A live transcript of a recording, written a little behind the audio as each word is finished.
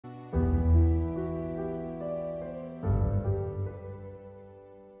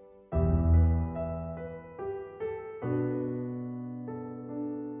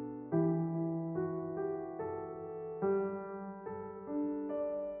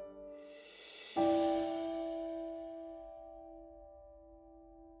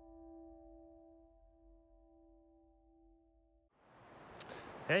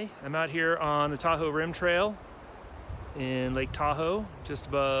Hey, I'm out here on the Tahoe Rim Trail in Lake Tahoe, just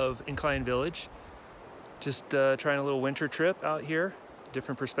above Incline Village. Just trying a little winter trip out here.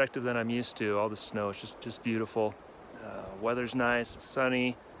 Different perspective than I'm used to. All the snow, it's just beautiful. Weather's nice,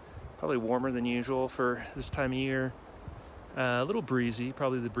 sunny, probably warmer than usual for this time of year. A little breezy,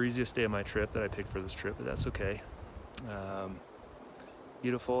 probably the breeziest day of my trip that I picked for this trip, but that's okay.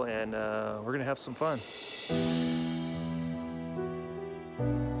 Beautiful, and we're gonna have some fun.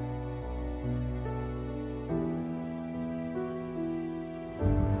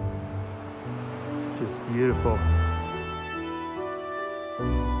 It's just beautiful.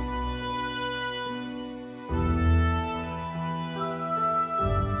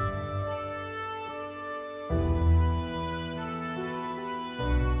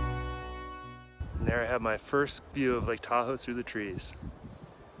 And there I have my first view of Lake Tahoe through the trees.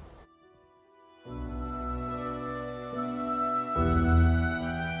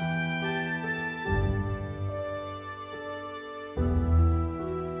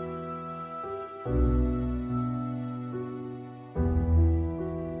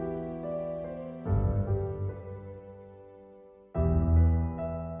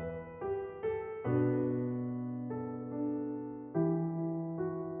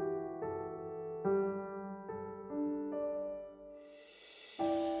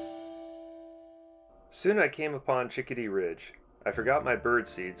 Soon I came upon Chickadee Ridge. I forgot my bird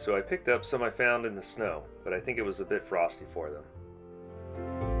seed, so I picked up some I found in the snow, but I think it was a bit frosty for them.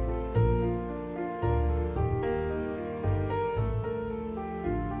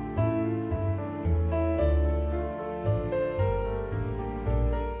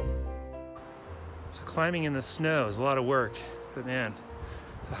 So climbing in the snow is a lot of work, but man,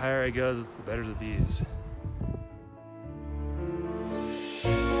 the higher I go, the better the views.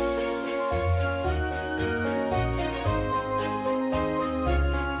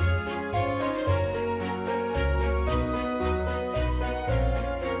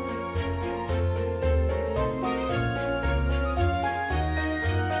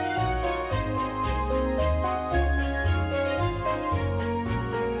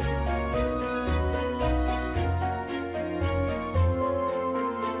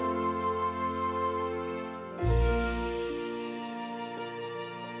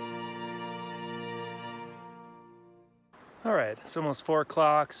 All right, it's almost 4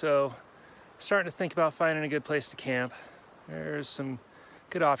 o'clock, so starting to think about finding a good place to camp. There's some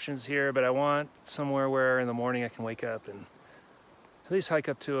good options here, but I want somewhere where in the morning I can wake up and at least hike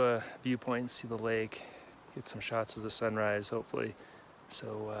up to a viewpoint and see the lake, get some shots of the sunrise, hopefully.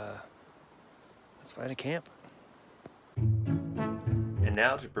 So let's find a camp. And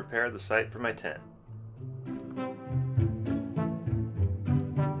now to prepare the site for my tent.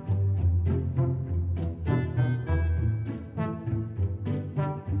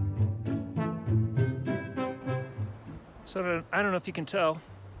 So I don't know if you can tell,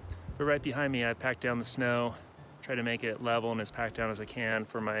 but right behind me I packed down the snow, try to make it level and as packed down as I can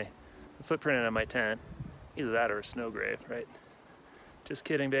for the footprint of my tent. Either that or a snow grave, right? Just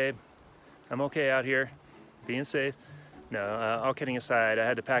kidding, babe. I'm okay out here, being safe. No, all kidding aside, I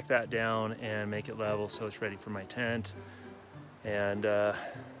had to pack that down and make it level so it's ready for my tent. And it's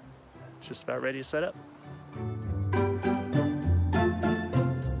just about ready to set up.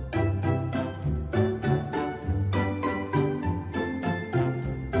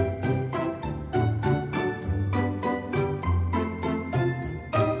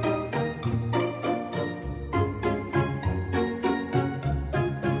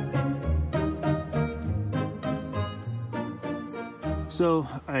 So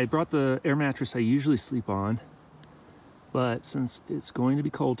I brought the air mattress I usually sleep on, but since it's going to be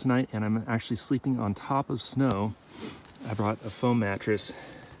cold tonight and I'm actually sleeping on top of snow, I brought a foam mattress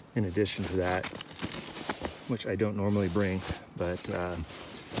in addition to that, which I don't normally bring, but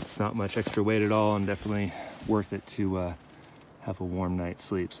it's not much extra weight at all and definitely worth it to have a warm night's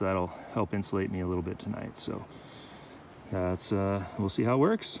sleep. So that'll help insulate me a little bit tonight. So that's we'll see how it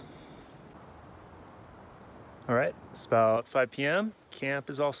works. All right, it's about 5 p.m. Camp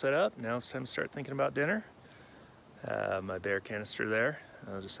is all set up. Now it's time to start thinking about dinner. My bear canister there.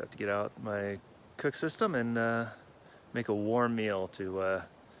 I'll just have to get out my cook system and make a warm meal to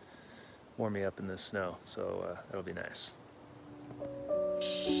warm me up in this snow. So that'll be nice.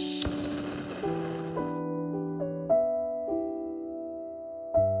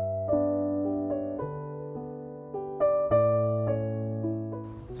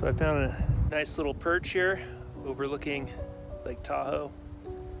 So I found a nice little perch here overlooking Lake Tahoe.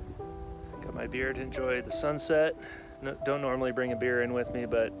 my beer to enjoy the sunset. No, don't normally bring a beer in with me,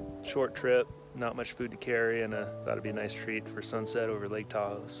 but short trip, not much food to carry, and thought it'd be a nice treat for sunset over Lake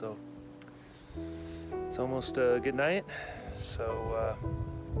Tahoe. So it's almost good night. So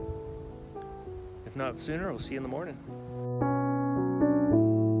if not sooner, we'll see you in the morning.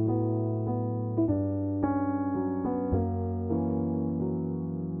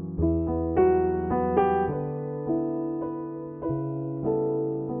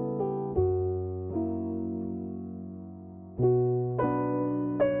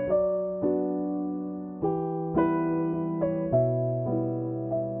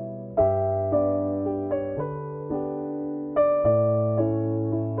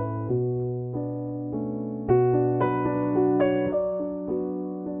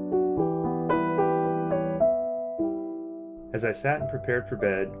 As I sat and prepared for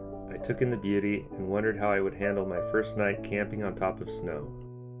bed, I took in the beauty and wondered how I would handle my first night camping on top of snow.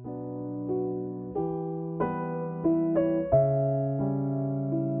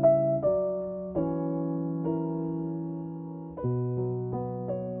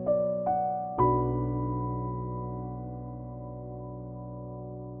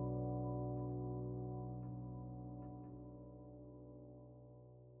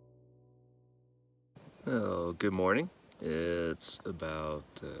 Oh, good morning. It's about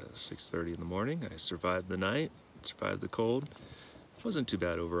 6:30 in the morning. I survived the night, survived the cold. It wasn't too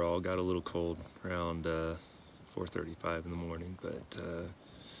bad overall. Got a little cold around 4:35 in the morning, but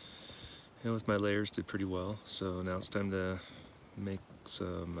with my layers did pretty well. So now it's time to make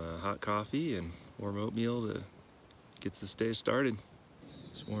some hot coffee and warm oatmeal to get this day started.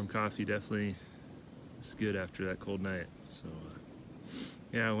 This warm coffee definitely is good after that cold night. So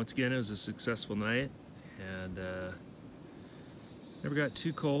yeah, once again, it was a successful night, and never got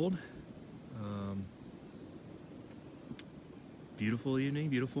too cold. Beautiful evening,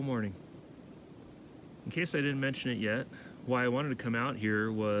 beautiful morning. In case I didn't mention it yet, why I wanted to come out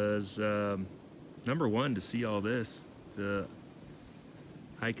here was number one, to see all this, to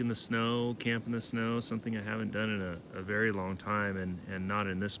hike in the snow, camp in the snow, something I haven't done in a very long time, and not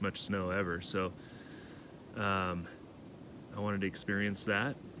in this much snow ever. So I wanted to experience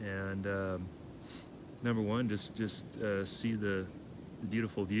that, and number one, just see the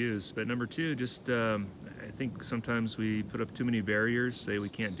beautiful views. But number two, just I think sometimes we put up too many barriers, say we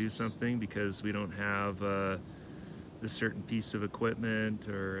can't do something because we don't have this certain piece of equipment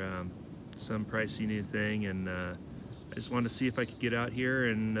or some pricey new thing. And I just wanted to see if I could get out here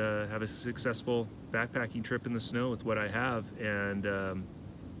and have a successful backpacking trip in the snow with what I have, and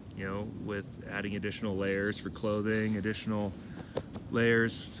you know, with adding additional layers for clothing, additional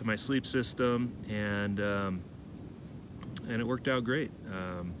layers to my sleep system, and it worked out great.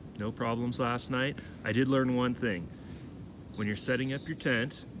 No problems last night. I did learn one thing. When you're setting up your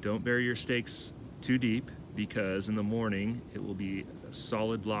tent, don't bury your stakes too deep, because in the morning it will be a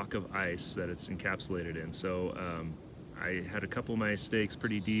solid block of ice that it's encapsulated in. So I had a couple of my stakes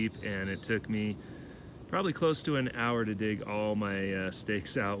pretty deep, and it took me probably close to an hour to dig all my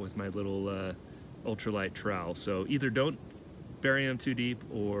stakes out with my little Ultra-Lite trowel. So either don't bury them too deep,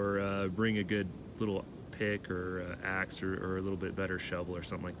 or bring a good little pick or axe, or a little bit better shovel or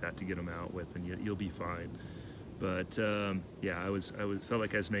something like that to get them out with, and you'll be fine. But yeah, I felt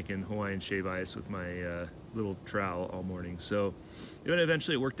like I was making Hawaiian shave ice with my little trowel all morning. So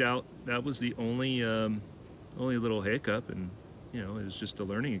eventually it worked out. That was the only little hiccup, and you know, it was just a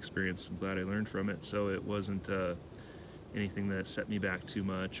learning experience. I'm glad I learned from it. So it wasn't anything that set me back too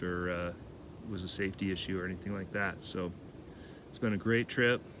much, or was a safety issue or anything like that. So it's been a great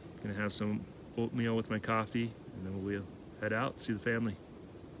trip. Gonna have some oatmeal with my coffee, and then we'll head out, see the family.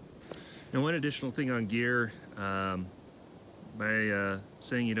 Now, one additional thing on gear, by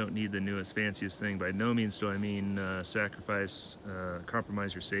saying you don't need the newest, fanciest thing, by no means do I mean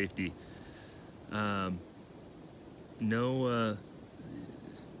compromise your safety. Know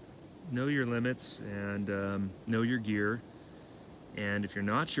your limits, and know your gear. And if you're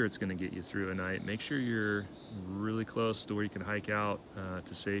not sure it's going to get you through a night, make sure you're really close to where you can hike out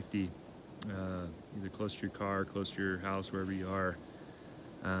to safety, either close to your car, close to your house, wherever you are.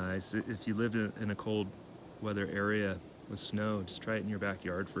 If you live in a cold weather area with snow, just try it in your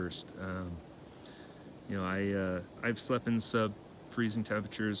backyard first. You know, I've slept in sub-freezing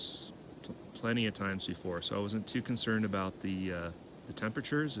temperatures plenty of times before, so I wasn't too concerned about the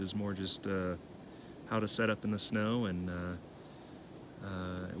temperatures. It was more just how to set up in the snow, and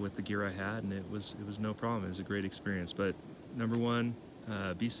with the gear I had, and it was no problem. It was a great experience. But number one,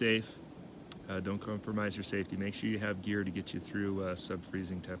 be safe. Don't compromise your safety. Make sure you have gear to get you through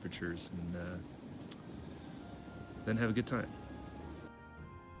sub-freezing temperatures, and then have a good time.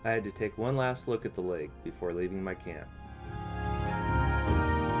 I had to take one last look at the lake before leaving my camp.